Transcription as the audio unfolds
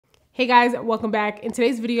Hey guys, welcome back. In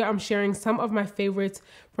today's video, I'm sharing some of my favorites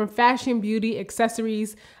from fashion, beauty,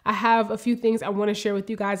 accessories. I have a few things I want to share with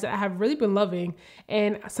you guys that I have really been loving.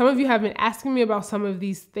 And some of you have been asking me about some of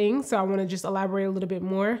these things, so I want to just elaborate a little bit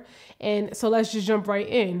more. And so let's just jump right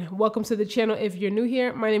in. Welcome to the channel if you're new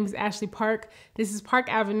here. My name is Ashley Park. This is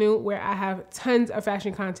Park Avenue, where I have tons of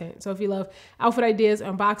fashion content. So if you love outfit ideas,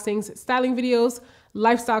 unboxings, styling videos,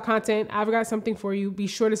 lifestyle content, I've got something for you. Be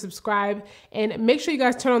sure to subscribe and make sure you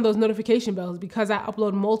guys turn on those notification bells because I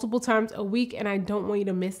upload multiple times a week and I don't want you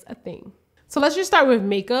to miss a thing. So let's just start with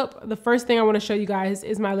makeup. The first thing I want to show you guys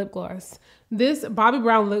is my lip gloss. This Bobbi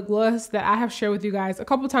Brown lip gloss that I have shared with you guys a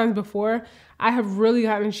couple times before, I have really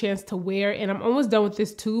gotten a chance to wear, and I'm almost done with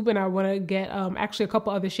this tube and I want to get actually a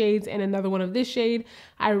couple other shades and another one of this shade.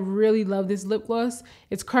 I really love this lip gloss.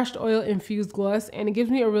 It's crushed oil infused gloss and it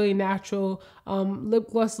gives me a really natural lip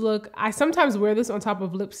gloss look. I sometimes wear this on top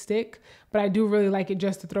of lipstick, but I do really like it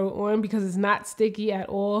just to throw it on because it's not sticky at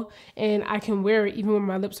all, and I can wear it even when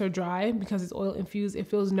my lips are dry because it's oil infused. It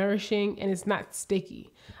feels nourishing and it's not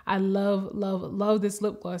sticky. I love, love, love this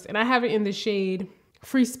lip gloss, and I have it in the shade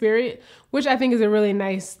Free Spirit, which I think is a really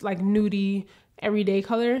nice, like, nudie everyday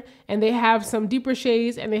color. And they have some deeper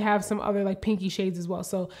shades and they have some other like pinky shades as well.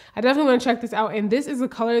 So I definitely want to check this out. And this is a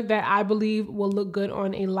color that I believe will look good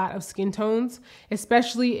on a lot of skin tones,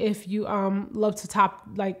 especially if you love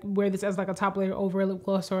to wear this as like a top layer over a lip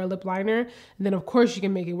gloss or a lip liner. And then of course you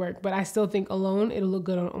can make it work, but I still think alone it'll look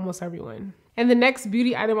good on almost everyone. And the next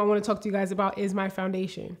beauty item I want to talk to you guys about is my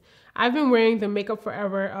foundation. I've been wearing the Makeup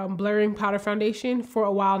Forever blurring powder foundation for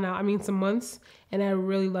a while now. I mean, some months, and I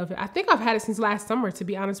really love it. I think I've had it since last summer, to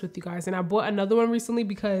be honest with you guys. And I bought another one recently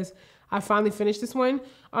because I finally finished this one.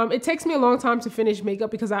 It takes me a long time to finish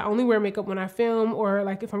makeup because I only wear makeup when I film or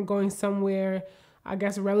like if I'm going somewhere, I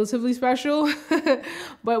guess, relatively special.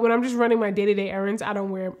 But when I'm just running my day-to-day errands, I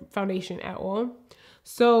don't wear foundation at all.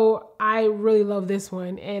 So I really love this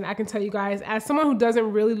one, and I can tell you guys, as someone who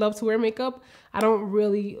doesn't really love to wear makeup, I don't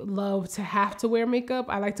really love to have to wear makeup.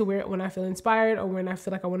 I like to wear it when I feel inspired or when I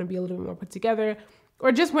feel like I want to be a little bit more put together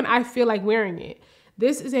or just when I feel like wearing it.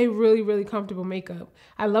 This is a really, really comfortable makeup.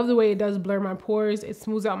 I love the way it does blur my pores. It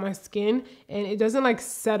smooths out my skin and it doesn't like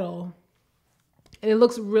settle. And it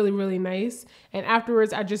looks really, really nice. And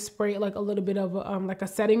afterwards, I just spray like a little bit of like a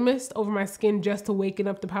setting mist over my skin just to waken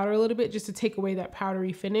up the powder a little bit, just to take away that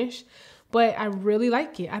powdery finish. But I really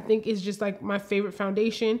like it. I think it's just like my favorite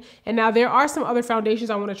foundation. And now there are some other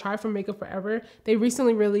foundations I want to try from Makeup Forever. They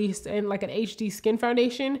recently released like an HD skin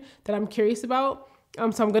foundation that I'm curious about.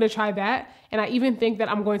 So I'm going to try that. And I even think that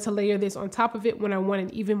I'm going to layer this on top of it when I want an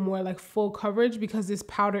even more like full coverage because this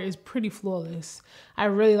powder is pretty flawless. I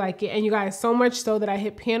really like it. And you guys, so much so that I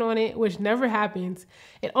hit pan on it, which never happens.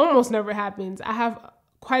 It almost never happens. I have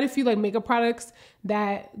quite a few like makeup products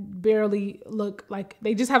that barely look like,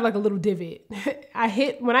 they just have like a little divot.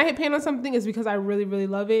 When I hit pan on something, it's because I really, really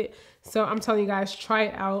love it. So I'm telling you guys, try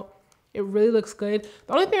it out. It really looks good.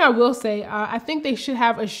 The only thing I will say, I think they should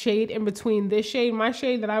have a shade in between this shade. My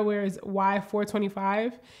shade that I wear is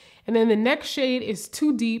Y425. And then the next shade is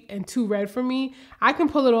too deep and too red for me. I can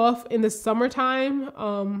pull it off in the summertime,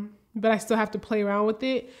 but I still have to play around with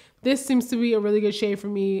it. This seems to be a really good shade for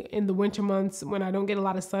me in the winter months when I don't get a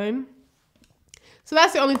lot of sun. So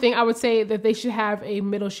that's the only thing I would say, that they should have a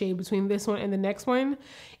middle shade between this one and the next one.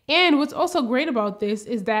 And what's also great about this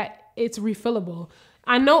is that it's refillable.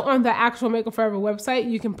 I know on the actual Makeup Forever website,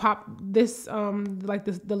 you can pop this,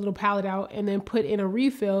 the little palette out and then put in a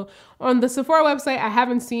refill. On the Sephora website, I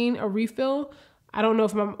haven't seen a refill. I don't know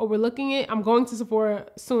if I'm overlooking it. I'm going to Sephora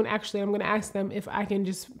soon, actually. I'm going to ask them if I can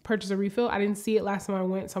just purchase a refill. I didn't see it last time I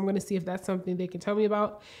went, so I'm going to see if that's something they can tell me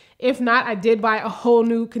about. If not, I did buy a whole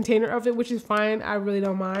new container of it, which is fine. I really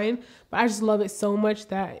don't mind. But I just love it so much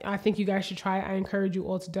that I think you guys should try it. I encourage you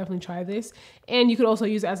all to definitely try this. And you could also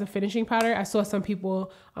use it as a finishing powder. I saw some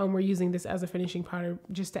people were using this as a finishing powder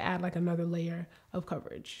just to add like another layer of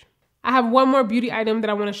coverage. I have one more beauty item that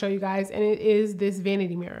I want to show you guys, and it is this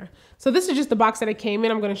vanity mirror. So this is just the box that it came in.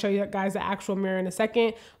 I'm going to show you guys the actual mirror in a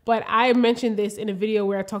second, but I mentioned this in a video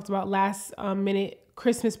where I talked about last minute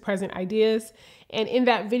Christmas present ideas. And in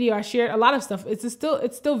that video, I shared a lot of stuff. It's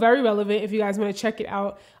still very relevant if you guys want to check it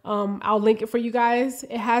out. I'll link it for you guys.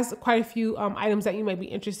 It has quite a few items that you might be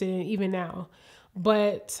interested in even now.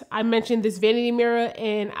 But I mentioned this vanity mirror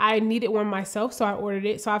and I needed one myself, so I ordered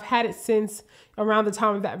it. So I've had it since around the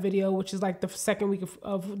time of that video, which is like the second week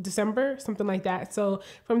of December, something like that. So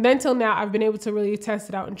from then till now, I've been able to really test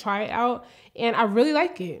it out and try it out, and I really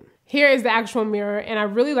like it. Here is the actual mirror, and I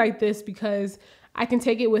really like this because I can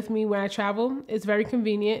take it with me when I travel. It's very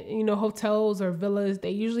convenient. You know, hotels or villas, they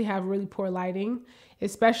usually have really poor lighting.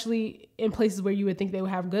 especially in places where you would think they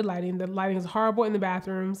would have good lighting. The lighting is horrible in the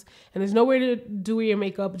bathrooms, and there's nowhere to do your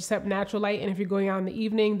makeup except natural light. And if you're going out in the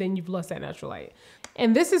evening, then you've lost that natural light.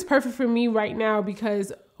 And this is perfect for me right now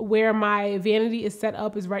because where my vanity is set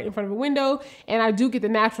up is right in front of a window, and I do get the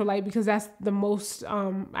natural light because that's the most,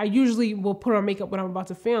 I usually will put on makeup when I'm about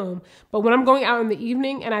to film. But when I'm going out in the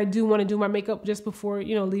evening and I do want to do my makeup just before,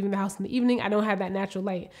 you know, leaving the house in the evening, I don't have that natural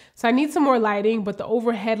light. So I need some more lighting, but the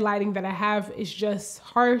overhead lighting that I have is just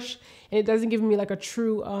harsh, and it doesn't give me like a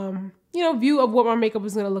true, you know, view of what my makeup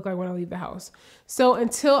is going to look like when I leave the house. So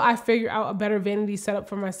until I figure out a better vanity setup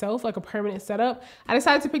for myself, like a permanent setup, I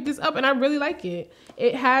decided to pick this up, and I really like it.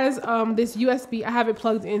 It has this USB. I have it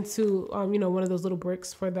plugged into, you know, one of those little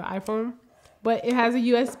bricks for the iPhone. But it has a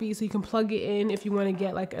USB, so you can plug it in if you want to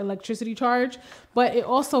get like an electricity charge. But it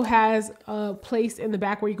also has a place in the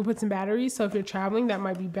back where you can put some batteries. So if you're traveling, that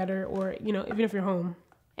might be better, or, you know, even if you're home.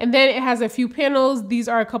 And then it has a few panels. These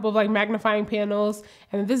are a couple of like magnifying panels,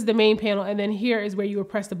 and this is the main panel. And then here is where you would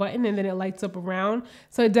press the button, and then it lights up around.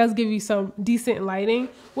 So it does give you some decent lighting,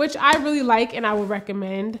 which I really like and I would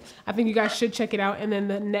recommend. I think you guys should check it out. And then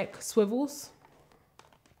the neck swivels,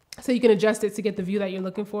 so you can adjust it to get the view that you're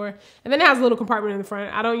looking for. And then it has a little compartment in the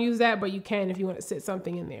front. I don't use that, but you can if you want to sit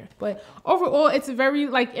something in there. But overall, it's very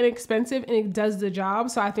like inexpensive, and it does the job.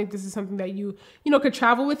 So I think this is something that you know, could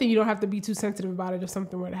travel with, and you don't have to be too sensitive about it if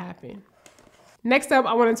something were to happen. Next up,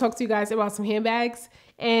 I want to talk to you guys about some handbags.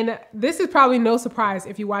 And this is probably no surprise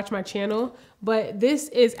if you watch my channel, but this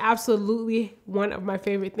is absolutely one of my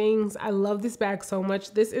favorite things. I love this bag so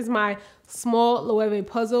much. This is my small Loewe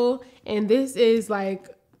puzzle, and this is like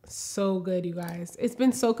so good, you guys. It's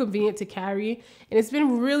been so convenient to carry, and it's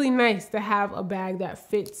been really nice to have a bag that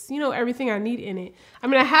fits, you know, everything I need in it. I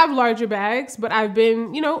mean, I have larger bags, but I've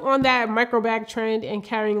been, you know, on that micro bag trend and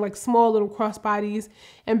carrying like small little crossbodies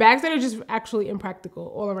and bags that are just actually impractical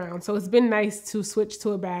all around. So it's been nice to switch to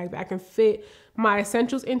a bag that I can fit my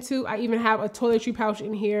essentials into. I even have a toiletry pouch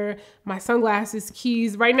in here, my sunglasses,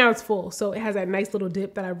 keys. Right now it's full, so it has that nice little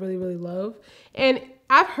dip that I really, really love. And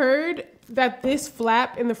I've heard that this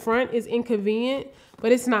flap in the front is inconvenient,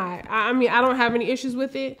 but it's not. I mean, I don't have any issues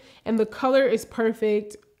with it, and the color is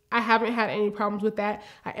perfect. I haven't had any problems with that.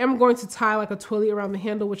 I am going to tie like a twilly around the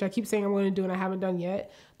handle, which I keep saying I'm going to do and I haven't done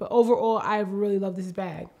yet. But overall, I really love this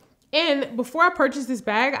bag. And before I purchased this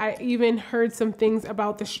bag, I even heard some things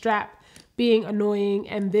about the strap being annoying,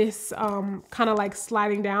 and this kind of like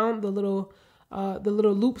sliding down, the little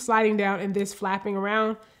loop sliding down, and this flapping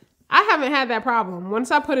around. I haven't had that problem.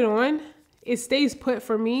 Once I put it on, it stays put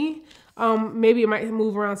for me. Maybe it might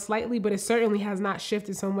move around slightly, but it certainly has not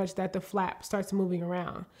shifted so much that the flap starts moving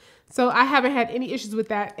around. So I haven't had any issues with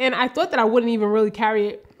that. And I thought that I wouldn't even really carry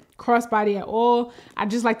it crossbody at all. I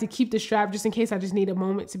just like to keep the strap just in case I just need a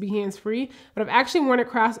moment to be hands-free. But I've actually worn it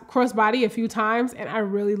crossbody a few times, and I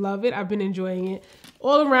really love it. I've been enjoying it.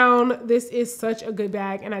 All around, this is such a good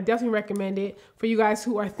bag, and I definitely recommend it for you guys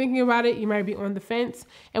who are thinking about it. You might be on the fence.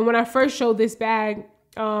 And when I first showed this bag,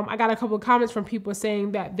 I got a couple of comments from people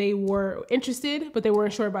saying that they were interested, but they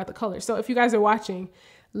weren't sure about the color. So if you guys are watching,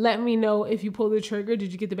 let me know if you pulled the trigger.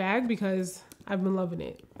 Did you get the bag? Because I've been loving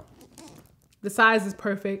it. The size is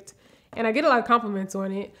perfect, and I get a lot of compliments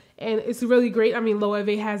on it, and it's really great. I mean,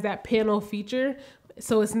 Loewe has that panel feature,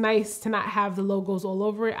 so it's nice to not have the logos all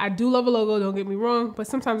over it. I do love a logo, don't get me wrong, but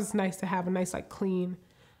sometimes it's nice to have a nice, like, clean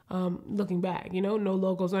looking bag, you know, no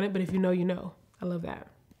logos on it, but if you know, you know. I love that.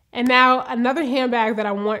 And now another handbag that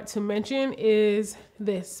I want to mention is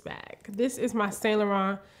this bag. This is my Saint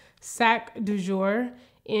Laurent Sac du Jour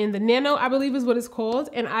in the Nano, I believe is what it's called.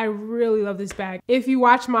 And I really love this bag. If you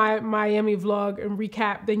watch my Miami vlog and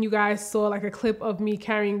recap, then you guys saw like a clip of me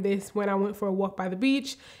carrying this when I went for a walk by the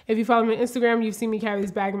beach. If you follow me on Instagram, you've seen me carry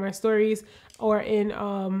this bag in my stories, or in,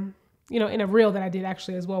 you know, in a reel that I did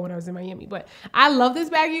actually as well when I was in Miami. But I love this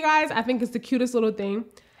bag, you guys. I think it's the cutest little thing.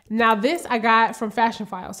 Now this I got from Fashion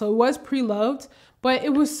File, so it was pre-loved, but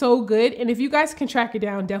it was so good. And if you guys can track it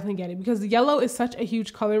down, definitely get it, because the yellow is such a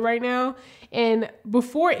huge color right now. And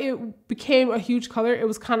before it became a huge color, it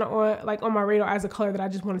was kind of on my radar as a color that I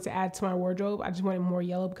just wanted to add to my wardrobe. I just wanted more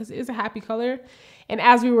yellow because it is a happy color. And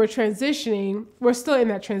as we were transitioning, we're still in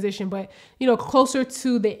that transition, but you know, closer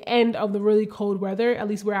to the end of the really cold weather, at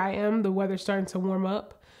least where I am, the weather's starting to warm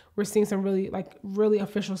up. We're seeing some really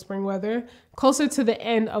official spring weather. Closer to the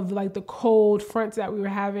end of like the cold fronts that we were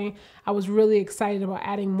having, I was really excited about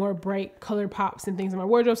adding more bright color pops and things in my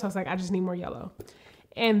wardrobe. So I was like, I just need more yellow.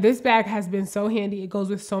 And this bag has been so handy. It goes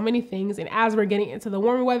with so many things. And as we're getting into the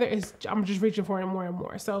warmer weather, I'm just reaching for it more and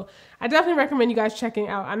more. So I definitely recommend you guys checking it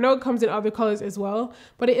out. I know it comes in other colors as well,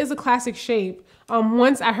 but it is a classic shape.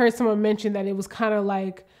 Once I heard someone mention that it was kind of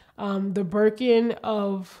like the Birkin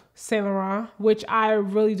of Saint Laurent, which I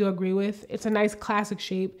really do agree with. It's a nice classic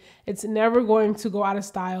shape. It's never going to go out of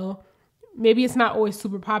style. Maybe it's not always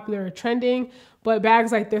super popular or trending, but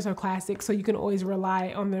bags like this are classic, so you can always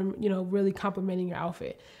rely on them, you know, really complementing your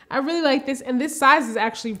outfit. I really like this, and this size is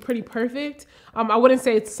actually pretty perfect. I wouldn't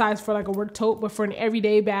say it's a size for like a work tote, but for an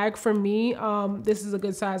everyday bag for me, this is a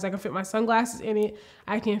good size. I can fit my sunglasses in it.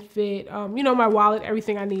 I can fit, you know, my wallet,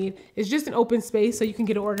 everything I need. It's just an open space, so you can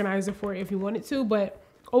get an organizer for it if you wanted to, but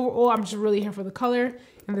overall, I'm just really here for the color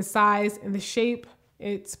and the size and the shape.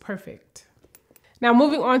 It's perfect. Now,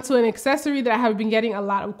 moving on to an accessory that I have been getting a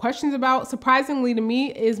lot of questions about, surprisingly to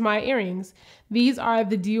me, is my earrings. These are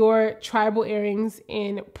the Dior tribal earrings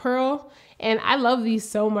in pearl, and I love these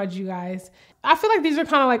so much, you guys. I feel like these are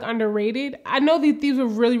kind of like underrated. I know that these were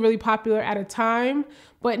really, really popular at a time,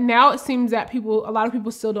 but now it seems that a lot of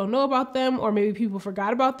people still don't know about them, or maybe people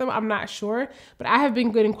forgot about them. I'm not sure, but I have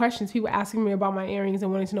been getting questions, people asking me about my earrings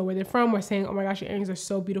and wanting to know where they're from, or saying, oh my gosh, your earrings are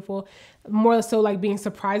so beautiful. More so like being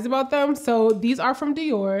surprised about them. So these are from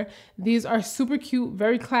Dior. These are super cute,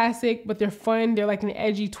 very classic, but they're fun. They're like an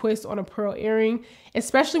edgy twist on a pearl earring,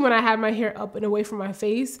 especially when I have my hair up and away from my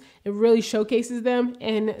face. It really showcases them,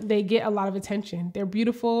 and they get a lot of attention. They're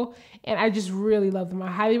beautiful, and I just really love them.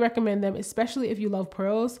 I highly recommend them, especially if you love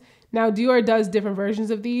pearls. Now, Dior does different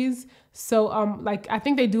versions of these. So, like, I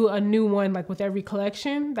think they do a new one, like, with every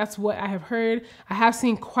collection. That's what I have heard. I have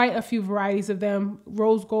seen quite a few varieties of them.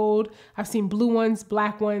 Rose gold. I've seen blue ones,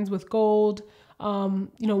 black ones with gold, you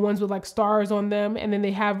know, ones with, like, stars on them. And then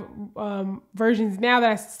they have versions now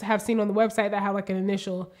that I have seen on the website that have, like, an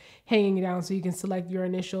initial hanging down, so you can select your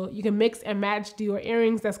initial. You can mix and match Dior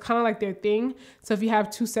earrings. That's kind of like their thing. So if you have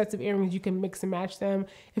two sets of earrings, you can mix and match them.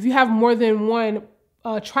 If you have more than one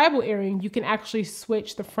tribal earring, you can actually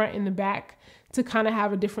switch the front and the back to kind of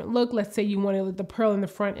have a different look. Let's say you wanted the pearl in the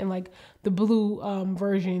front and like the blue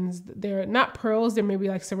versions. They're not pearls, they're maybe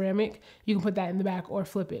like ceramic. You can put that in the back or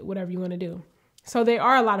flip it, whatever you want to do. So they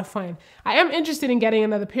are a lot of fun. I am interested in getting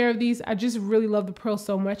another pair of these. I just really love the pearls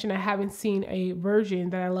so much, and I haven't seen a version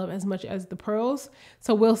that I love as much as the pearls.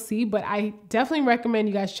 So we'll see, but I definitely recommend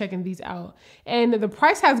you guys checking these out. And the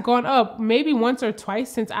price has gone up maybe once or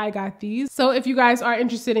twice since I got these. So if you guys are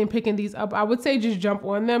interested in picking these up, I would say just jump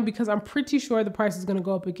on them, because I'm pretty sure the price is going to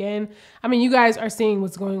go up again. I mean, you guys are seeing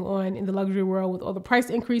what's going on in the luxury world with all the price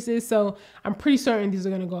increases, so I'm pretty certain these are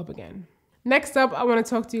going to go up again. Next up, I want to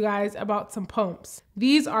talk to you guys about some pumps.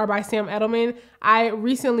 These are by Sam Edelman. I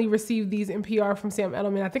recently received these in PR from Sam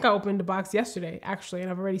Edelman. I think I opened the box yesterday, actually, and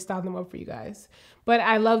I've already styled them up for you guys. But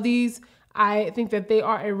I love these. I think that they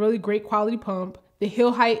are a really great quality pump. The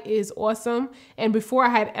heel height is awesome. And before I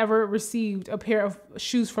had ever received a pair of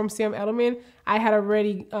shoes from Sam Edelman, I had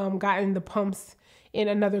already gotten the pumps in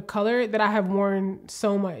another color that I have worn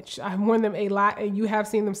so much. I've worn them a lot, and you have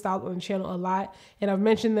seen them styled on the channel a lot, and I've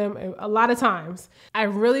mentioned them a lot of times. I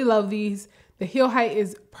really love these. The heel height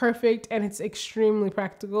is perfect, and it's extremely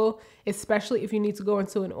practical, especially if you need to go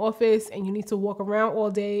into an office and you need to walk around all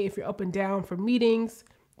day, if you're up and down for meetings.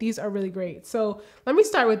 These are really great. So let me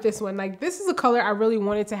start with this one. Like, this is a color I really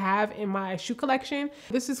wanted to have in my shoe collection.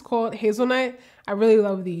 This is called Hazelnut. I really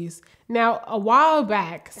love these. Now, a while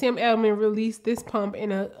back, Sam Edelman released this pump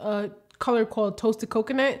in a color called Toasted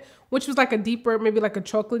Coconut, which was like a deeper, maybe like a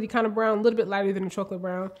chocolatey kind of brown, a little bit lighter than a chocolate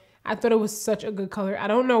brown. I thought it was such a good color. I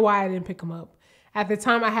don't know why I didn't pick them up. At the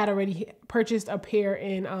time, I had already purchased a pair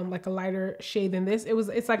in like a lighter shade than this.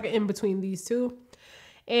 It's like in between these two.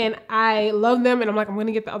 And I love them, and I'm like, I'm going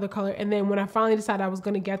to get the other color. And then when I finally decided I was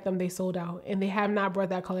going to get them, they sold out. And they have not brought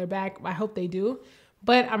that color back. I hope they do.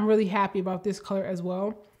 But I'm really happy about this color as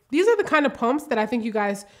well. These are the kind of pumps that I think you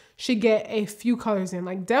guys should get a few colors in.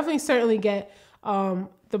 Like, definitely, certainly get the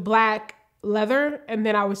black leather. And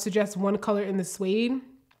then I would suggest one color in the suede,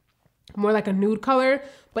 more like a nude color.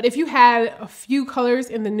 But if you had a few colors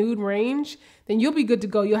in the nude range, then you'll be good to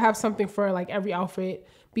go. You'll have something for like every outfit,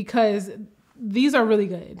 because these are really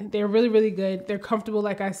good. They're really, really good. They're comfortable,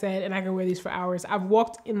 like I said, and I can wear these for hours. I've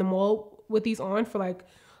walked in the mall with these on for like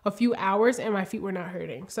a few hours, and my feet were not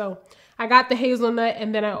hurting. So I got the hazelnut,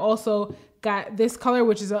 and then I also got this color,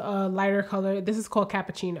 which is a lighter color. This is called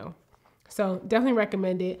Cappuccino. So definitely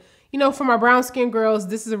recommend it. You know, for my brown skin girls,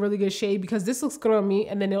 this is a really good shade, because this looks good on me,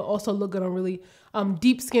 and then it'll also look good on really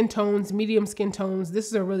deep skin tones, medium skin tones. This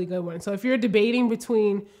is a really good one. So if you're debating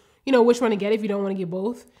between, you know, which one to get, if you don't want to get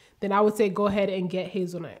both, then I would say go ahead and get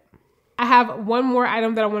hazelnut. I have one more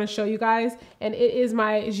item that I want to show you guys, and it is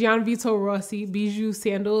my Gianvito Rossi Bijou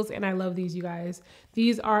sandals, and I love these, you guys.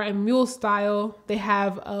 These are a mule style. They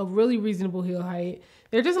have a really reasonable heel height.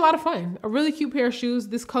 They're just a lot of fun. A really cute pair of shoes.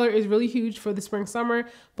 This color is really huge for the spring summer,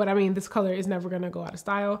 but I mean, this color is never gonna go out of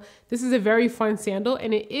style. This is a very fun sandal,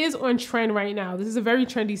 and it is on trend right now. This is a very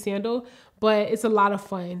trendy sandal, but it's a lot of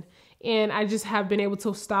fun. And I just have been able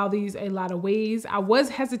to style these a lot of ways. I was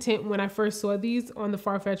hesitant when I first saw these on the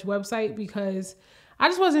Farfetch website because I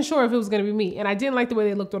just wasn't sure if it was gonna be me. And I didn't like the way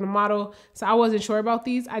they looked on the model, so I wasn't sure about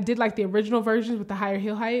these. I did like the original versions with the higher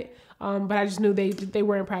heel height, but I just knew they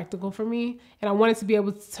weren't practical for me. And I wanted to be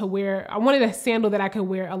able to wear, I wanted a sandal that I could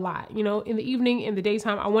wear a lot. You know, in the evening, in the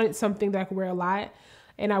daytime, I wanted something that I could wear a lot.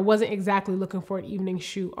 And I wasn't exactly looking for an evening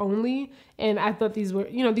shoe only. And I thought these were,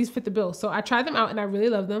 you know, these fit the bill. So I tried them out and I really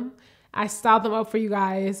love them. I styled them up for you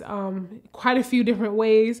guys quite a few different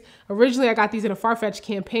ways. Originally, I got these in a Farfetch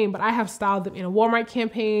campaign, but I have styled them in a Walmart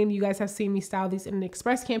campaign. You guys have seen me style these in an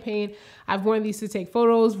Express campaign. I've worn these to take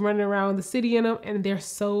photos, running around the city in them, and they're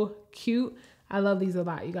so cute. I love these a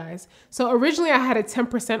lot, you guys. So originally I had a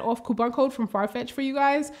 10% off coupon code from Farfetch for you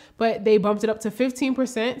guys, but they bumped it up to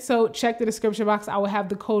 15%. So check the description box. I will have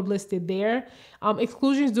the code listed there.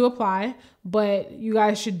 Exclusions do apply, but you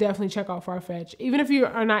guys should definitely check out Farfetch. Even if you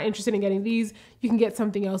are not interested in getting these, you can get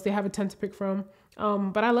something else. They have a ton to pick from.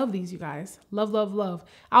 But I love these, you guys. Love, love, love.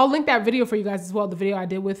 I'll link that video for you guys as well, the video I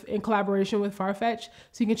did in collaboration with Farfetch,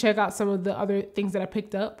 so you can check out some of the other things that I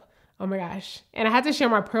picked up. Oh my gosh. And I had to share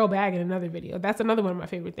my pearl bag in another video. That's another one of my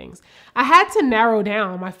favorite things. I had to narrow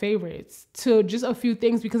down my favorites to just a few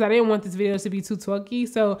things because I didn't want this video to be too talky.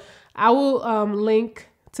 So I will link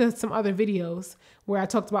to some other videos where I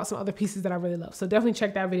talked about some other pieces that I really love. So definitely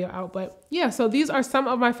check that video out. But yeah, so these are some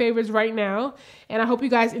of my favorites right now. And I hope you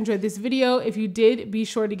guys enjoyed this video. If you did, be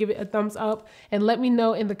sure to give it a thumbs up and let me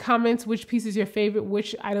know in the comments which piece is your favorite,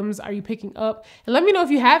 which items are you picking up. And let me know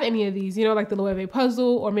if you have any of these, you know, like the Loewe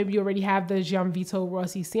puzzle, or maybe you already have the Gianvito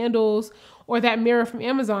Rossi sandals, or that mirror from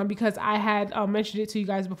Amazon, because I had mentioned it to you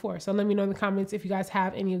guys before. So let me know in the comments if you guys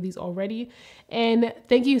have any of these already. And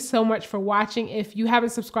thank you so much for watching. If you haven't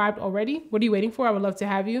subscribed already, what are you waiting for? I would love to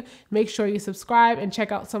have you. Make sure you subscribe and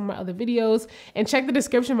check out some of my other videos, and check the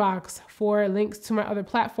description box for links to my other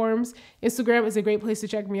platforms. Instagram is a great place to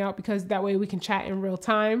check me out because that way we can chat in real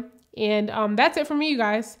time. And that's it for me, you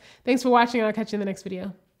guys. Thanks for watching, and I'll catch you in the next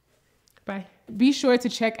video. Bye. Be sure to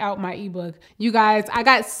check out my ebook. You guys, I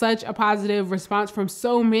got such a positive response from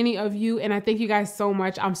so many of you, and I thank you guys so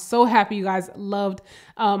much. I'm so happy you guys loved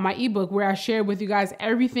my ebook, where I shared with you guys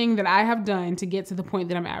everything that I have done to get to the point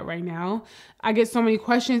that I'm at right now. I get so many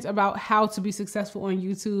questions about how to be successful on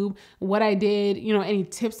YouTube, what I did, you know, any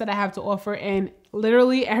tips that I have to offer, and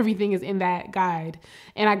literally everything is in that guide.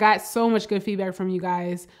 And I got so much good feedback from you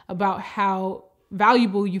guys about how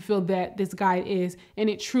valuable you feel that this guide is, and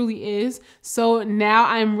it truly is. So now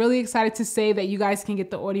I'm really excited to say that you guys can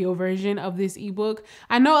get the audio version of this ebook.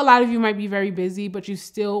 I know a lot of you might be very busy, but you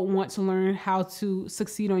still want to learn how to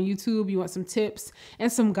succeed on YouTube. You want some tips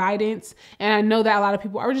and some guidance. And I know that a lot of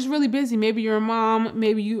people are just really busy. Maybe you're a mom,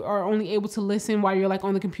 maybe you are only able to listen while you're like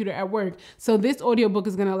on the computer at work. So this audiobook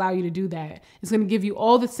is going to allow you to do that. It's going to give you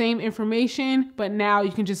all the same information, but now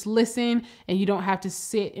you can just listen and you don't have to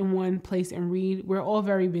sit in one place and read. We're all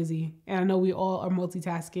very busy, and I know we all are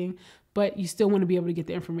multitasking, but you still want to be able to get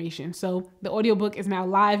the information. So the audiobook is now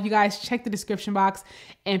live. You guys check the description box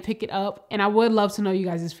and pick it up. And I would love to know you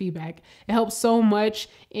guys' feedback. It helps so much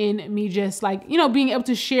in me just like, you know, being able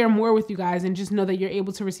to share more with you guys and just know that you're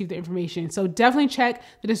able to receive the information. So definitely check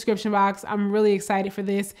the description box. I'm really excited for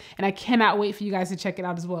this, and I cannot wait for you guys to check it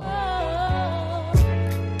out as well.